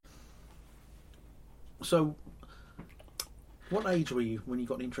So, what age were you when you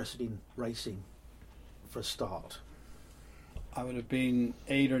got interested in racing for a start? I would have been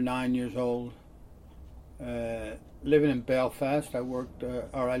 8 or 9 years old. Living in Belfast, I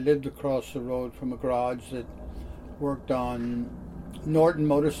lived across the road from a garage that worked on Norton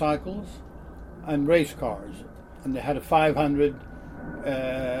motorcycles and race cars, and they had a 500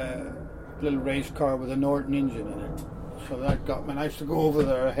 little race car with a Norton engine in it. So that got me. And I used to go over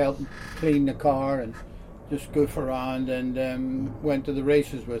there, help clean the car, and just goof around, and went to the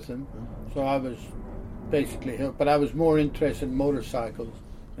races with them. So I was basically hooked, but I was more interested in motorcycles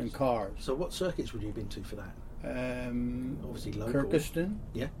than cars. So what circuits would you have been to for that? Obviously local. Kirkeston,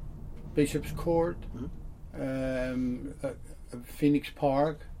 Yeah. Bishop's Court, Phoenix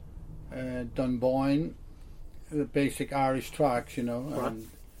Park, Dunboyne, the basic Irish tracks, you know. Right.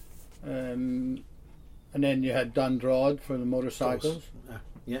 And then you had Dundrod for the motorcycles.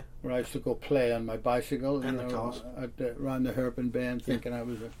 Yeah. Where I used to go play on my bicycle. And the cars. Around the Herpin Bend, thinking I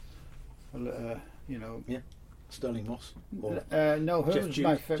was Yeah. Sterling Moss. No, who Jeff was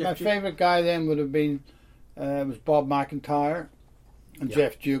Duke. my favourite guy then would have been was Bob McIntyre and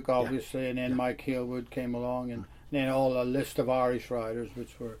Jeff Duke, obviously, and then Mike Hillwood came along, and then all a list of Irish riders,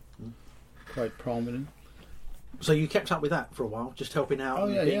 which were quite prominent. So you kept up with that for a while, just helping out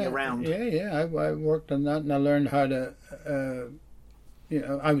and being around. Yeah. I worked on that, and I learned how to.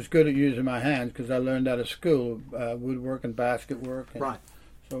 I was good at using my hands because I learned that at school, woodwork and basket work. And right.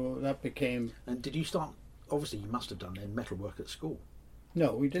 So that became. And did you start? Obviously, you must have done then metalwork at school.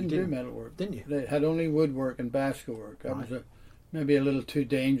 No, we didn't do metalwork. Didn't you? They had only woodwork and basket work. That was maybe a little too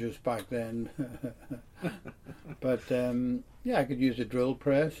dangerous back then. But I could use a drill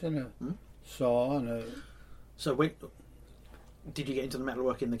press and a saw and a. So when did you get into the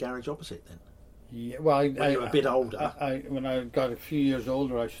metalwork in the garage opposite then? Yeah, well, when you were a bit older. When I got a few years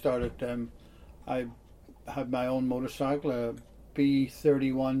older, I started. I had my own motorcycle, a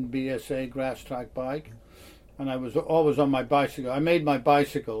B31 BSA grass track bike, and I was always on my bicycle. I made my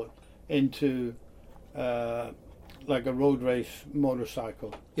bicycle into like a road race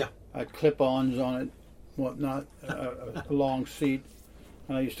motorcycle. Yeah. I had clip-ons on it, whatnot, a long seat,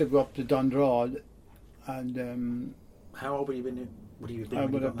 and I used to go up to Dundrod. And how old were you been? I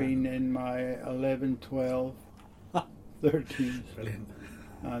would have been in my 11, 12, 13. Brilliant.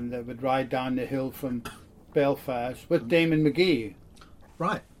 And I would ride down the hill from Belfast with Damon McGee.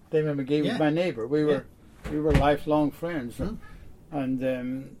 Right. Damon McGee was my neighbour. We were lifelong friends,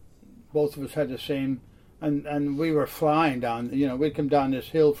 and both of us had the same. And we were flying down. You know, we'd come down this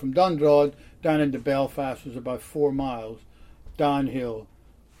hill from Dundrod down into Belfast. It was about 4 miles downhill,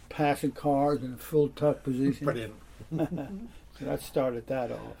 passing cars in a full tuck position. Brilliant. So that started that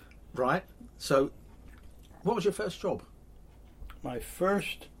off. Right. So, what was your first job? My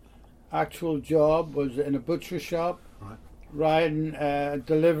first actual job was in a butcher shop, riding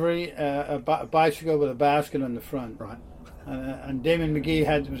delivery, a bicycle with a basket on the front. Right. And Damon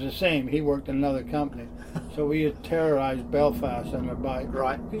McGee was the same. He worked in another company. So we had terrorised Belfast on our bike.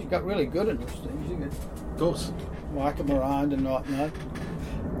 Right. Because you got really good at those things. You could of course. whack them around and whatnot.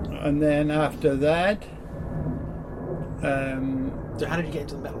 And then after that... so how did you get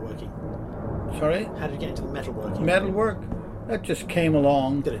into the metalworking? Sorry? How did you get into the metalworking? Metalwork? That just came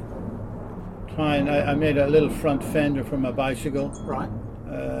along. Did it? I made a little front fender for my bicycle. Right.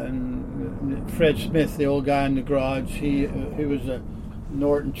 And Fred Smith, the old guy in the garage, he was a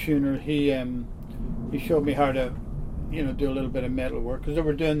Norton tuner. He showed me how to, do a little bit of metal work because they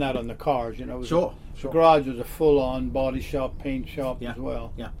were doing that on the cars. Sure. The garage was a full-on body shop, paint shop as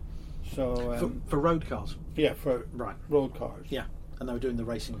well. Yeah. So for road cars. Yeah, for road cars. Yeah, and they were doing the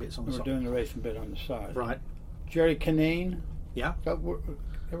racing bits on the side. They were doing the racing bit on the side. Right. Jerry Kinane. Yeah.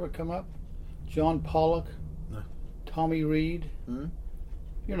 Ever come up? John Pollock. No. Tommy Reed. Mm.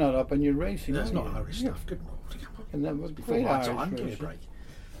 You're not up on your racing. That's not Irish stuff. Good Lord. And that was before great my Irish time. Give me a racing. break.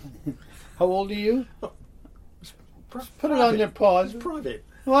 How old are you? Put it on your It's pause. private.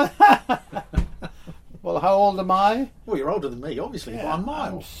 Well, how old am I? Well, you're older than me, obviously, by a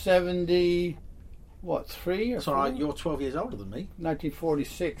mile. I'm 70, 3 or 4? Sorry, you're 12 years older than me.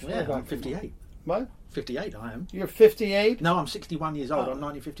 1946. Yeah, I'm 58. What? 58, I am. You're 58? No, I'm 61 years old. I'm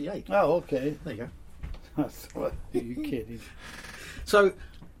 1958. Oh, okay. There you go. What are you kidding? So,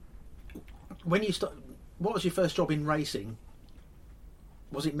 when you what was your first job in racing?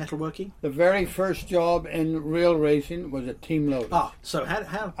 Was it metalworking? The very first job in real racing was at Team Lotus. So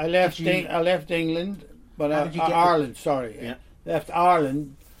how I left England, but Ireland. Yeah. Left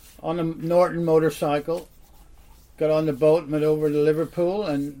Ireland on a Norton motorcycle. Got on the boat, went over to Liverpool,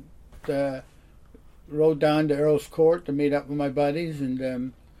 and rode down to Earl's Court to meet up with my buddies,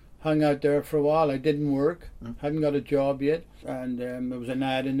 and hung out there for a while. I didn't work, hadn't got a job yet, and there was an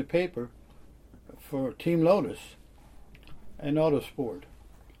ad in the paper for Team Lotus in Autosport.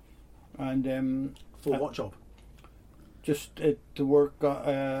 And For what job? just to work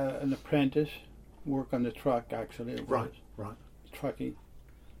an apprentice, work on the truck actually. It was Right. trucking.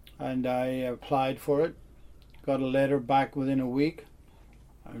 And I applied for it, got a letter back within a week,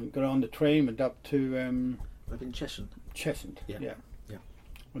 and got on the train, went up to Up in Cheshunt. Cheshunt. Yeah.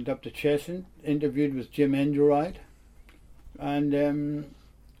 Went up to Cheshunt, interviewed with Jim Enderwright, and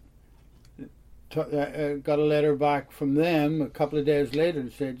got a letter back from them a couple of days later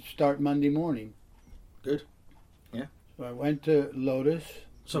and said start Monday morning. Good. Yeah. So I went to Lotus.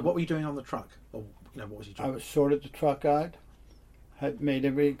 So what were you doing on the truck? Or what was your job? I was sorted the truck out, had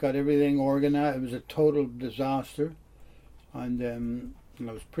got everything organized. It was a total disaster, and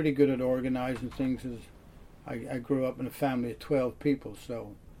I was pretty good at organizing things. As I grew up in a family of 12 people,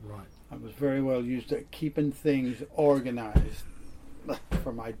 so Right. I was very well used at keeping things organized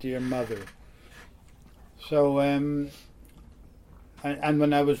for my dear mother. So, and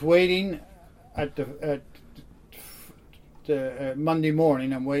when I was waiting at the Monday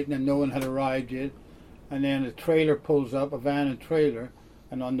morning, I'm waiting and no one had arrived yet, and then a trailer pulls up, a van and trailer,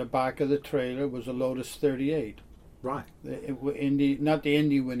 and on the back of the trailer was a Lotus 38. Right. Not the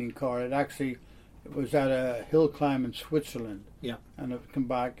Indy winning car. It was at a hill climb in Switzerland. Yeah. And I've come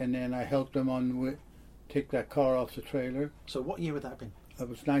back, and then I helped them take that car off the trailer. So what year would that have been? That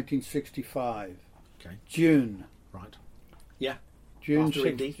was 1965. Okay. June. Right. Yeah. June After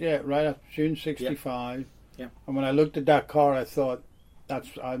Indy. Yeah, right after June 65. Yeah. And when I looked at that car, I thought,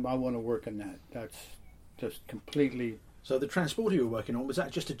 I want to work in that. That's just completely. So the transporter you were working on, was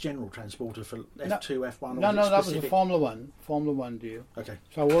that just a general transporter for F2, F1? No, that was a Formula One deal. Okay.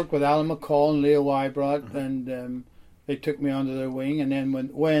 So I worked with Alan McCall and Leo Wybrodt, and they took me under their wing. And then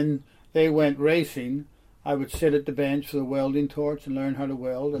when they went racing, I would sit at the bench for the welding torch and learn how to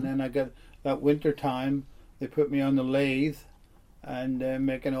weld. And then I got that winter time, they put me on the lathe and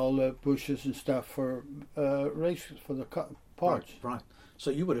making all the bushes and stuff for races for the parts. Right. So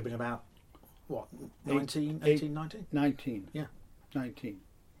you would have been about what, 19? 19. Yeah. 19.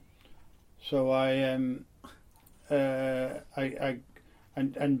 So and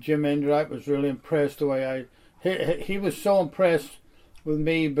Jim Enderwright was really impressed the way he was so impressed with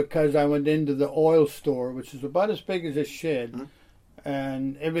me because I went into the oil store, which is about as big as this shed,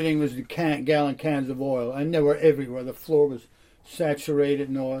 and everything was in gallon cans of oil, and they were everywhere. The floor was saturated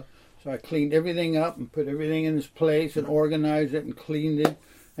in oil. So I cleaned everything up and put everything in its place and organized it and cleaned it.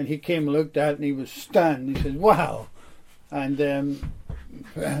 And he came and looked at it and he was stunned. He said, "Wow!" And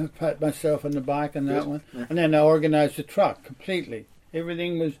pat myself on the back on that one. Yeah. And then I organized the truck completely.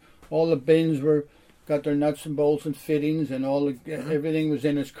 Everything was, all the bins got their nuts and bolts and fittings, and everything was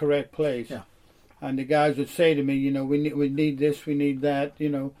in its correct place. Yeah. And the guys would say to me, we need this, we need that.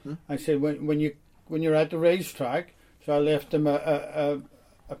 I said, when you're at the racetrack. So I left them a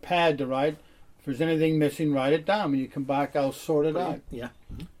pad to write. If there's anything missing, write it down. When you come back, I'll sort it out. Yeah.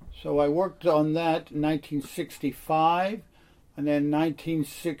 So I worked on that in 1965, and then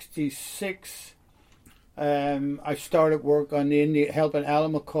 1966, I started work on the Indy, helping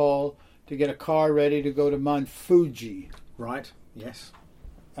Alan McCall to get a car ready to go to Mount Fuji. Right. Yes.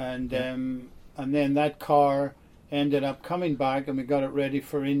 And then that car ended up coming back, and we got it ready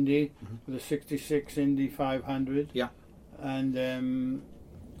for Indy with a '66 Indy 500. Yeah. And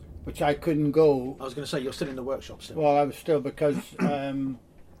which I couldn't go. I was going to say, you're still in the workshop still. Well, I was still, because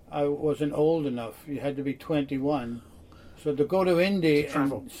I wasn't old enough. You had to be 21. So to go to Indy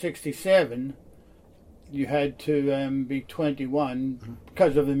in '67, you had to be 21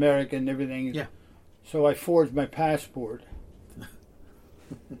 because of America and everything. Yeah. So I forged my passport.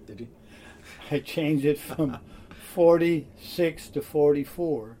 Did you? I changed it from 46 to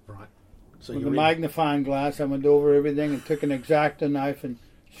 44. Right. So with a magnifying glass, I went over everything and took an X-Acto knife and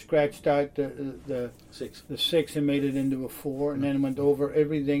scratched out the 6 and made it into a 4, and then went over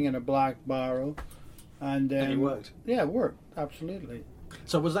everything in a black barrel. And it worked? Yeah, it worked, absolutely.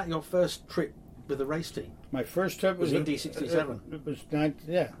 So was that your first trip with the race team? My first trip was Indy 67? It was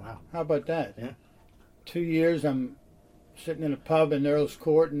yeah. Wow. How about that? Yeah. 2 years I'm sitting in a pub in Earl's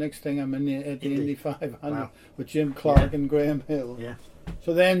Court, and next thing I'm at the Indy 500 with Jim Clark and Graham Hill. Yeah.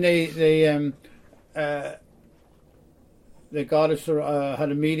 So then they got us,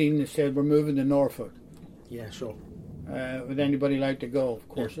 had a meeting. They said, we're moving to Norfolk. Yeah, sure. Would anybody like to go? Of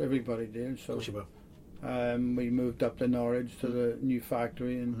course, everybody did. So, of course you will. We moved up to Norwich to the new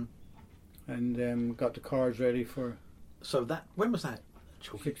factory and got the cars ready for. So when was that?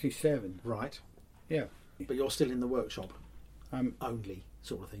 67. Right. Yeah. But you're still in the workshop. Only.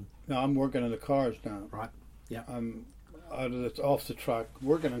 sort of thing. No, I'm working on the cars now. Right. Yeah. I'm off the track,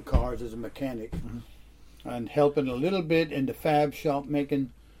 working on cars as a mechanic, and helping a little bit in the fab shop,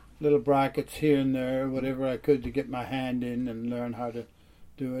 making little brackets here and there, whatever I could to get my hand in and learn how to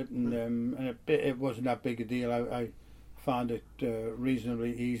do it. And it wasn't that big a deal. I found it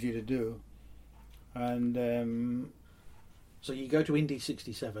reasonably easy to do. And so you go to Indy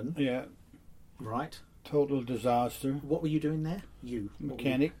 67. Yeah. Right. Total disaster. What were you doing there?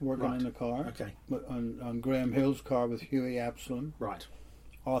 Mechanic, working right. on the car. Okay. On Graham Hill's car with Huey Absalom. Right.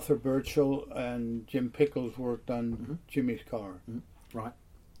 Arthur Birchall and Jim Pickles worked on Jimmy's car. Right.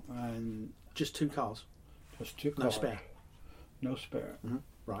 And just 2 cars? Just 2 cars. No spare? No spare.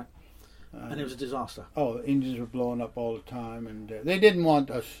 Right. And it was a disaster? Oh, the engines were blowing up all the time, and they didn't want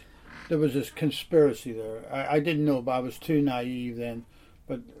us. There was this conspiracy there. I didn't know, but I was too naive then.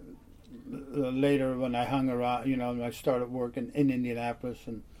 But later when I hung around, I started working in Indianapolis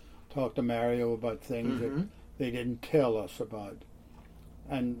and talked to Mario about things that they didn't tell us about.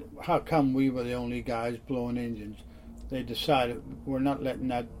 And how come we were the only guys blowing engines? They decided we're not letting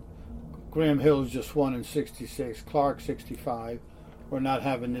that. Graham Hill's just won in 66, Clark 65. We're not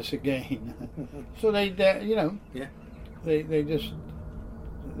having this again. So they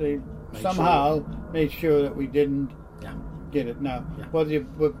somehow made sure that we didn't get it. Now, whether you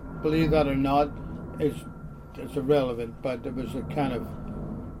believe that or not, it's irrelevant. But it was a kind of,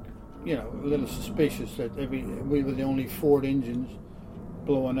 a little suspicious that we were the only Ford engines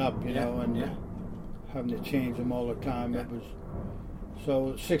blowing up, and having to change them all the time. It was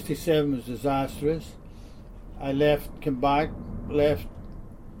so 67 was disastrous. I came back, left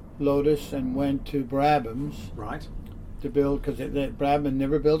Lotus, and went to Brabham's. Right. To build, because Brabham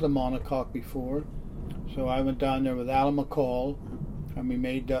never built a monocoque before. So I went down there with Alan McCall, and we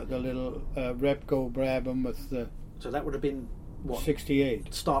made the little Repco Brabham with the. So that would have been what?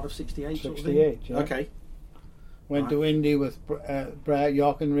 68. Start of 68. 68. Yeah. Okay. Went to Indy with Brad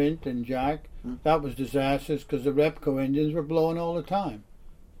Jochen and Jack. That was disastrous because the Repco engines were blowing all the time.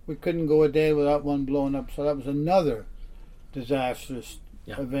 We couldn't go a day without one blowing up. So that was another disastrous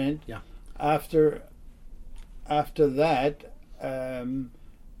event. Yeah. After that,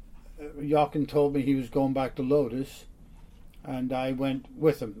 Jochen told me he was going back to Lotus, and I went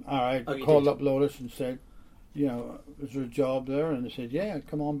with him. I called up Lotus and said, is there a job there? And they said, yeah,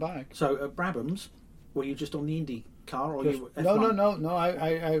 come on back. So at Brabham's, were you just on the Indy car, or you were F1? No.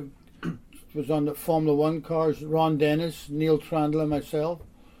 I was on the Formula One cars. Ron Dennis, Neil Trandler, myself.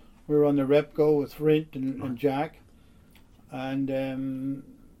 We were on the Repco with Rint and Jack, and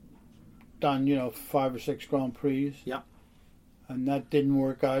done 5 or 6 Grand Prix. Yeah. And that didn't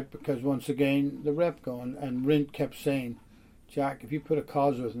work out because once again the Repco and Rint kept saying, Jack, if you put a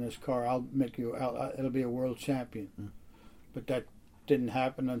Cosworth in this car, I'll make you. It'll be a world champion. But that didn't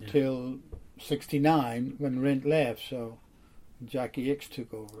happen until '69 when Rint left. So Jackie Hicks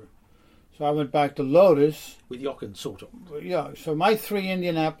took over. So I went back to Lotus with Jochen, sort of. Yeah. So my 3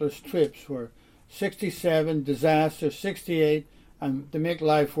 Indianapolis trips were 67, disaster, 68, and to make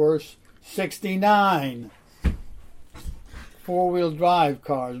life worse, 69. 4-wheel drive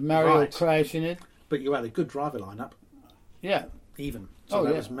cars. Mario crashing it. But you had a good driver lineup. Yeah. Even. So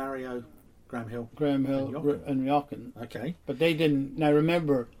that was Mario, Graham Hill, and Jochen. Okay. But they didn't. Now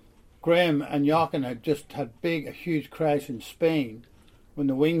remember, Graham and Jochen had just had a huge crash in Spain when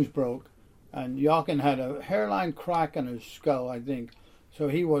the wings broke, and Jochen had a hairline crack on his skull, I think. So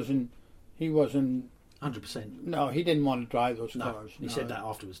he wasn't 100%. No, he didn't want to drive those cars. He said that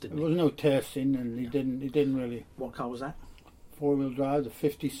afterwards, didn't he? There was no testing, and he didn't really. What car was that? 4-wheel drive, the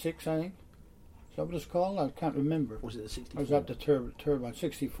 56, I think. Is that what it's called? I can't remember. Was it the 64? I was at the turbine,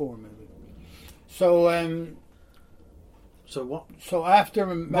 64 maybe. So, so what? So after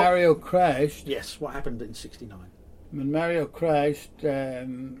Mario crashed... Yes, what happened in 69? When Mario crashed,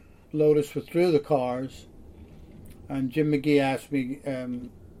 Lotus withdrew the cars, and Jim McGee asked me,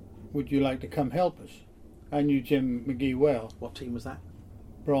 would you like to come help us? I knew Jim McGee well. What team was that?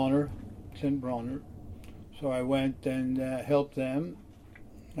 Clint Bronner. So I went and helped them,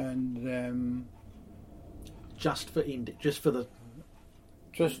 and just for Indy, just for the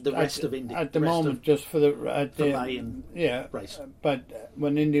rest of Indy. At the moment, just for the race. But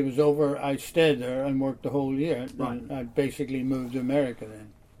when Indy was over, I stayed there and worked the whole year. Right. And I basically moved to America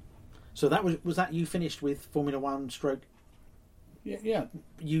then. So that was that you finished with Formula One stroke. Yeah.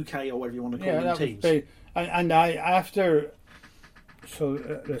 UK or whatever you want to call them teams. And I after. So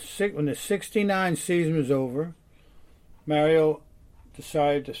when the 69 season was over, Mario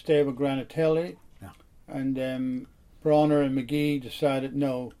decided to stay with Granatelli, and Bronner and McGee decided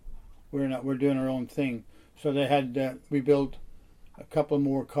no, we're not. We're doing our own thing. So they had we built a couple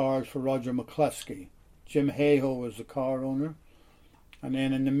more cars for Roger McCluskey. Jim Hayhoe was the car owner. And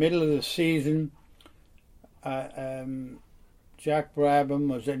then in the middle of the season, Jack Brabham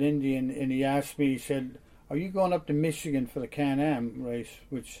was at Indy, and he asked me, he said, "Are you going up to Michigan for the Can-Am race?"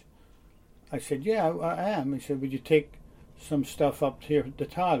 Which I said, "Yeah, I am." He said, "Would you take some stuff up here to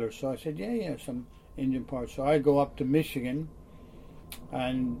Tyler?" So I said, yeah, some engine parts. So I go up to Michigan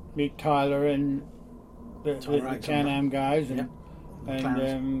and meet Tyler and the Can-Am guys. And,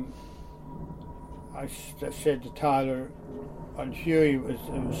 I said to Tyler, and Huey was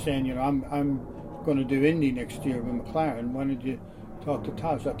saying, I'm going to do Indy next year with McLaren. Why don't you talk to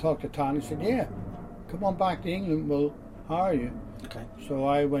Tyler? So I talked to Tyler and he said, yeah, come on back to England, we'll hire you. Okay. So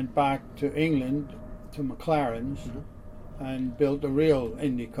I went back to England, to McLaren's, and built a real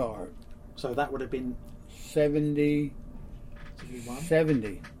Indy car. So that would have been 70.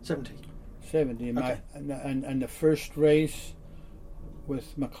 Okay. And the first race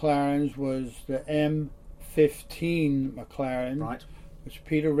with McLaren's was the M15 McLaren, right, which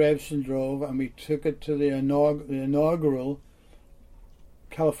Peter Revson drove, and we took it to the inaugural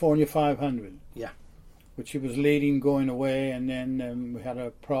California 500. Yeah. Which he was leading going away, and then we had a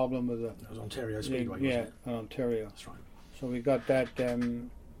problem with it was Ontario Speedway, yeah, wasn't it? Ontario. That's right. So we got that.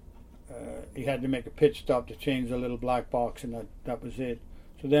 He had to make a pit stop to change the little black box, and that was it.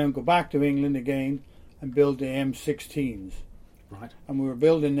 So then go back to England again and build the M16s. Right. And we were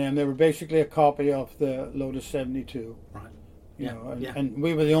building them. They were basically a copy of the Lotus 72. Right. And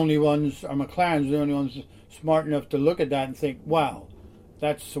we were the only ones, or McLaren's were the only ones smart enough to look at that and think, wow,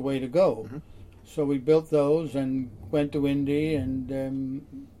 that's the way to go. Mm-hmm. So we built those and went to Indy, and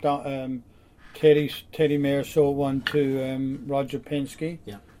Teddy Mayer sold one to Roger Penske.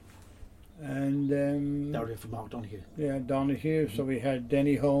 Yeah. And that was for Mark Donoghue. Yeah, Donoghue. Mm-hmm. So we had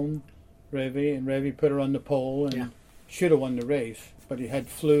Denny Home, Revy, and Revy put her on the pole and should have won the race, but he had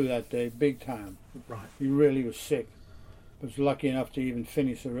flu that day, big time. Right. He really was sick. Was lucky enough to even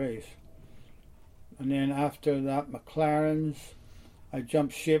finish the race. And then after that, McLaren's, I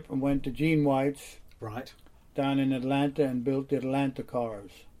jumped ship and went to Gene White's. Right. Down in Atlanta, and built the Atlanta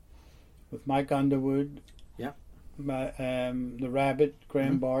cars with Mike Underwood. Yeah. The Rabbit,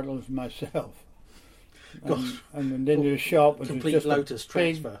 Graham Bartles, myself. And then the shop was complete just Lotus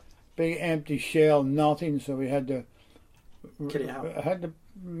transfer. Big empty shell, nothing. So we had to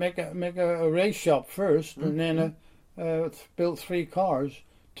make a race shop first, and then built 3 cars,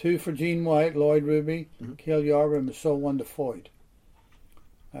 2 for Gene White, Lloyd Ruby, Cale Yarber, and we sold one to Foyt.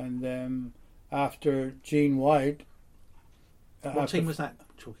 And after Gene White, what team was that?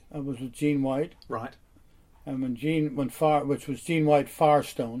 I was with Gene White. Right. And which was Gene White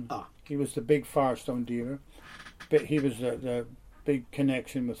Firestone. He was the big Firestone dealer. But he was the big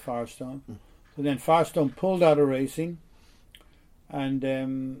connection with Firestone. So then Firestone pulled out of racing,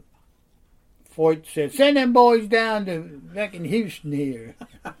 and Foyt said, "Send them boys down to back in Houston here."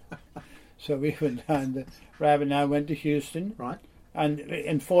 So we went down to Rabbit and I went to Houston. Right.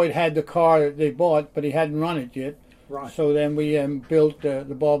 And Foyt had the car that they bought, but he hadn't run it yet. Right. So then we built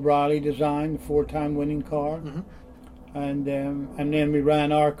the Bob Riley design, the 4-time winning car, and then we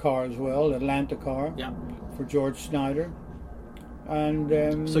ran our car as well, the Atlanta car, for George Snyder.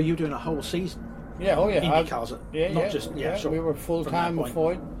 And so you were doing a whole season? Yeah. Oh yeah. Indy cars, not just sure. We were full time with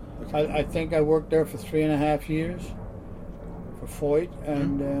Foyt. Okay. I think I worked there for 3.5 years for Foyt,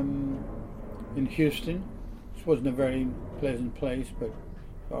 and in Houston. This wasn't a very pleasant place, but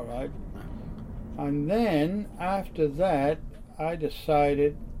all right. And then after that, I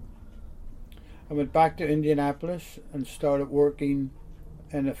decided I went back to Indianapolis and started working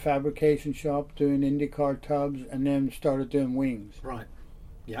in a fabrication shop doing IndyCar tubs, and then started doing wings. Right.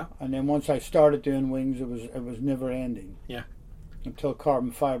 Yeah. And then once I started doing wings, it was never ending. Yeah. Until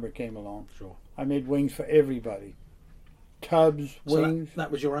carbon fiber came along. Sure. I made wings for everybody. Tubs, wings. So that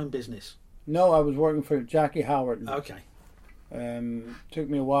was your own business? No, I was working for Jackie Howard. Okay. Took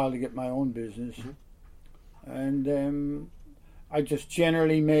me a while to get my own business, and I just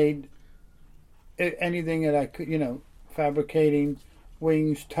generally made anything that I could, fabricating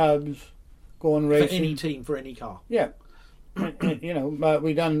wings, tubs, going racing. For any team, for any car. Yeah, but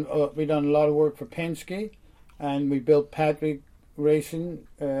we done a lot of work for Penske, and we built Patrick Racing.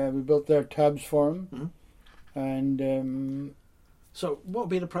 We built their tubs for them, and. So what would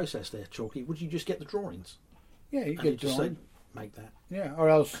be the process there, Chalky? Would you just get the drawings? Yeah, you get just drawings. Make that. Yeah, or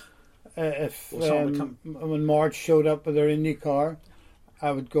else when March showed up with their Indy car,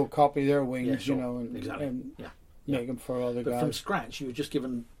 I would go copy their wings, and make them for other guys. But from scratch, you were just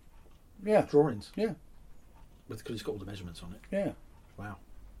given drawings? Yeah. Because it's got all the measurements on it? Yeah. Wow.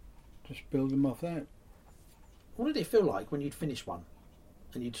 Just build them off that. What did it feel like when you'd finish one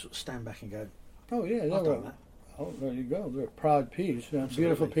and you'd sort of stand back and go, Oh yeah, I've done that. Oh, there you go. They're a proud piece. A Absolutely.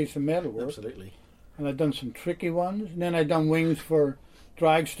 beautiful piece of metalwork. Absolutely. And I've done some tricky ones. And then I've done wings for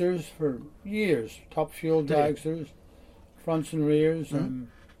dragsters for years. Top fuel Did you? dragsters, fronts and rears,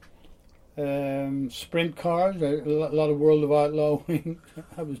 sprint cars. A lot of World of Outlaw wings.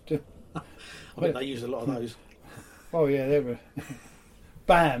 I was doing. I bet they used a lot of those. Oh yeah, they were.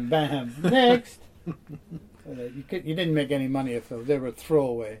 Bam, bam. Next. You didn't make any money off those. They were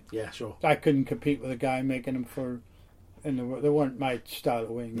throwaway. Yeah, sure. I couldn't compete with a guy making them they weren't my style of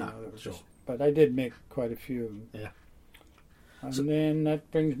wing. No, they were sure. But I did make quite a few of them. Yeah. And So- then that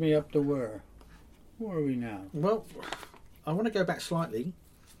brings me up to where? Where are we now? Well, I want to go back slightly.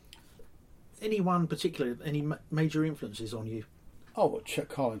 Anyone particular, any major influences on you? Oh, well,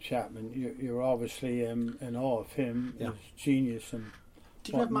 Colin Chapman. You're obviously in awe of him. Yeah. He's genius. And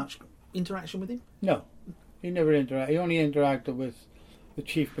Did you have whatnot. much interaction with him? No, he never interacted. He only interacted with the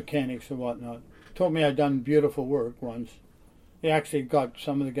chief mechanics and whatnot. Told me I'd done beautiful work once. He actually got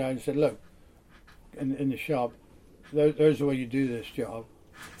some of the guys and said, look, in the shop, there's the way you do this job.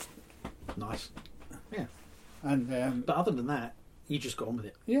 Nice. Yeah. And But other than that, you just got on with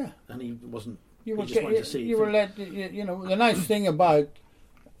it. yeah, And he wasn't... you He were just wanted to see it you were through. let you know. The nice thing about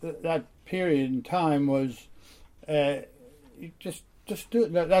that period in time was you just do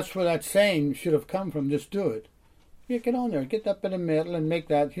it. That's where that saying should have come from. Just do it. You get on there, get that bit of metal, and make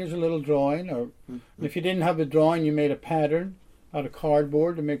that. Here's a little drawing, or if you didn't have a drawing, you made a pattern out of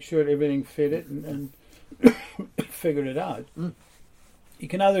cardboard to make sure that everything fitted, and figured it out. You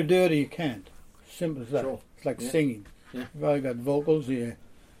can either do it or you can't. Simple as that. Sure. It's like Yeah. singing. Yeah. You've either got vocals, or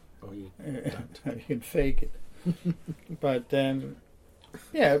you can fake it. But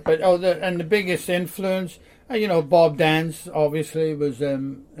yeah, but the biggest influence, Bob Dance obviously was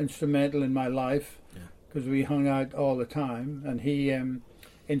instrumental in my life because we hung out all the time, and he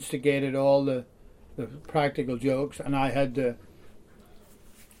instigated all the practical jokes, and I had to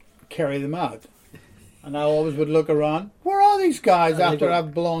carry them out. And I always would look around. Where are these guys after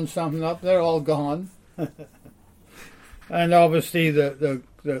I've blown something up? They're all gone. And obviously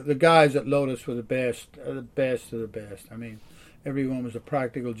the guys at Lotus were the best of the best. I mean, everyone was a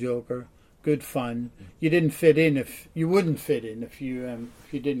practical joker, good fun. You didn't fit in if you wouldn't fit in if you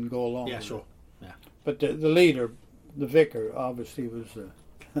didn't go along. Yeah, with sure. it. Yeah. But the leader, the vicar, obviously was.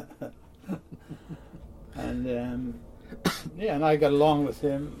 And and I got along with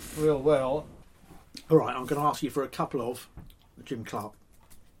him real well. All right, I'm going to ask you for a couple of Jim Clark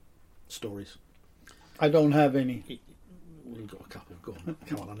stories. I don't have any Well, you've got a couple. Go on.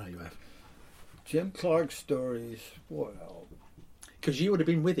 Come on, I know you have. Jim Clark stories. Well, Because you would have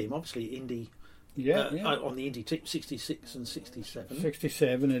been with him, obviously, Indy. yeah. On the Indy 66 and 67.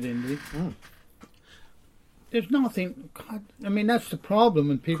 67 at Indy. Mm. There's nothing. God, I mean, that's the problem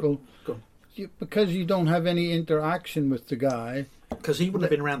when people, Go on. because you don't have any interaction with the guy. Because he wouldn't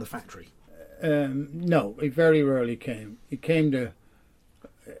have been around the factory. No, he very rarely came. He came to.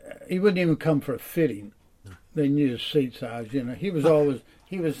 He wouldn't even come for a fitting. No. They knew his seat size. He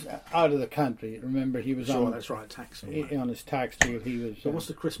was out of the country. Remember, he was Sure, on. that's right, tax. and all that. On his tax deal. He was. So what's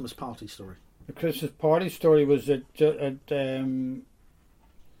the Christmas party story? The Christmas party story was it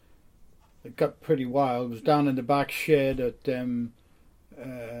got pretty wild. It was down in the back shed at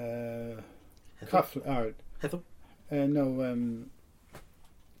Cuff. Hethel? No,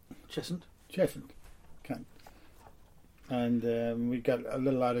 Cheshunt? Cheshunt. Kent. And we got a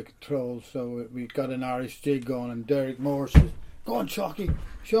little out of control, so we got an Irish jig going, and Derek Moore says, "Go on, Chalky,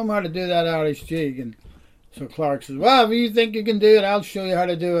 show him how to do that Irish jig." And so Clark says, "Well, if you think you can do it, I'll show you how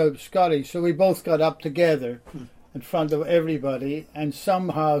to do a Scottish." So we both got up together in front of everybody, and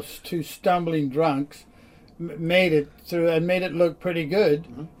somehow two stumbling drunks made it through and made it look pretty good.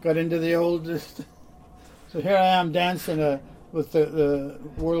 Got into the oldest. So here I am dancing with the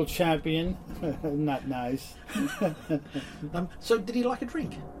world champion. Not nice. So did he like a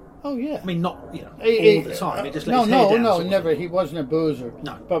drink? Oh yeah. I mean, not all the time. He just let no, his hair down, no, sort of never. thing. He wasn't a boozer.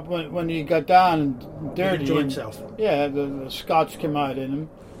 No. But when he got down and dirty, He enjoyed himself. Yeah, the Scots came out in him,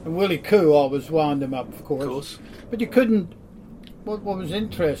 and Willie Coo always wound him up, of course. Of course. But you couldn't. What was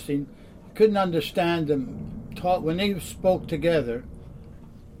interesting, you couldn't understand them talk when they spoke together.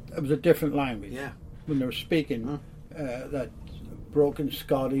 It was a different language. Yeah. When they were speaking that broken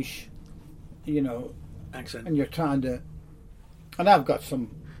Scottish, Accent. and you're trying to. And I've got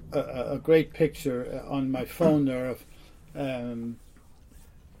a great picture on my phone there of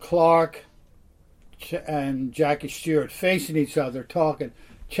Clark and Jackie Stewart facing each other talking.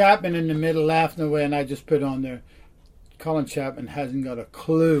 Chapman in the middle laughing away, and I just put on there, Colin Chapman hasn't got a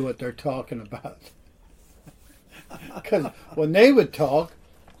clue what they're talking about. Because when they would talk,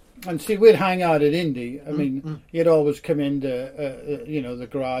 and see, we'd hang out at Indy. I mean, you'd always come into, the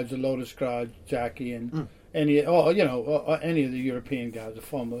garage, the Lotus garage, Jackie, and any of the European guys, the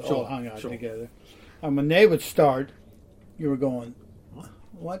fun, we all hung out together. And when they would start, you were going,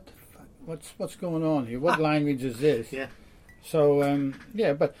 what? What's going on here? What language is this? Yeah. So,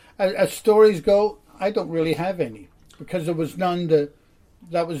 but as stories go, I don't really have any. Because there was none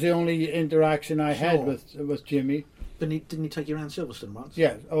that was the only interaction I had with Jimmy. Didn't he take you around Silverstone once?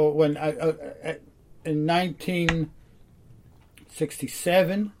 Yeah. Oh, when in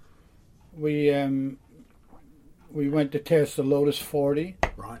 1967, we went to test the Lotus 40.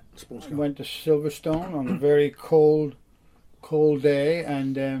 Right, sports car. We went to Silverstone on a very cold day,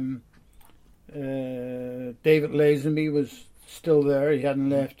 and David Lazenby was still there. He hadn't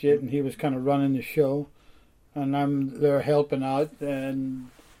left yet, and he was kind of running the show. And I'm there helping out, and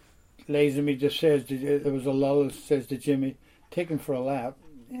Lazenby just says, there was a lull, says to Jimmy, take him for a lap.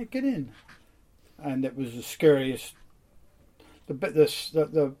 Yeah, get in. And it was the scariest.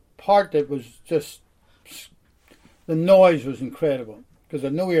 The part that was just, the noise was incredible, because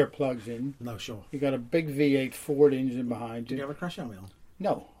there are no earplugs in. No, sure. You got a big V8 Ford engine behind you. Did you have a crash helmet on?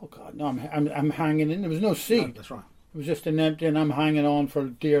 No. Oh, God, no, I'm hanging in. There was no seat. No, that's right. It was just an empty, and I'm hanging on for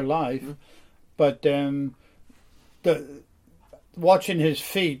dear life. But watching his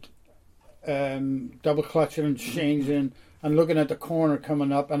feet, double clutching and changing, and looking at the corner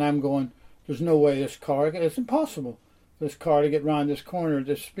coming up, and I'm going, there's no way it's impossible for this car to get round this corner at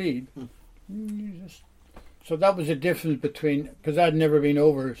this speed. So that was the difference between, because I'd never been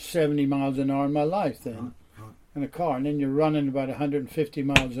over 70 miles an hour in my life then, in a car, and then you're running about 150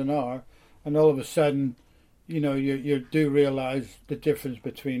 miles an hour, and all of a sudden, you do realize the difference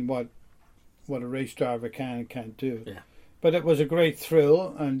between what a race driver can and can't do. Yeah. But it was a great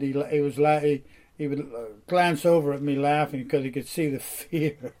thrill, and he would glance over at me laughing because he could see the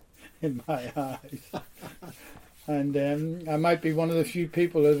fear in my eyes. And I might be one of the few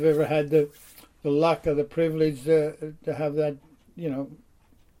people that have ever had the luck or the privilege to have that,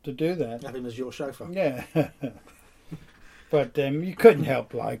 to do that. Have him as your chauffeur. Yeah. But you couldn't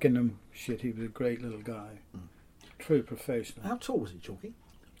help liking him. Shit, he was a great little guy. True professional. How tall was he, Chalky?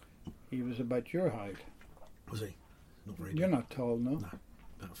 He was about your height. Was he? Not very You're big. not tall, no? No,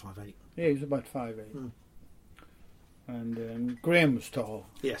 about 5'8". Yeah, he was about 5'8". And Graham was tall.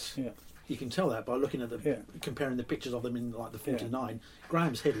 Yes. Yeah. You can tell that by looking at comparing the pictures of them in like the 49.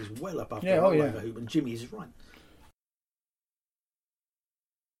 Graham's head is well above the rollover hoop, and Jimmy's is right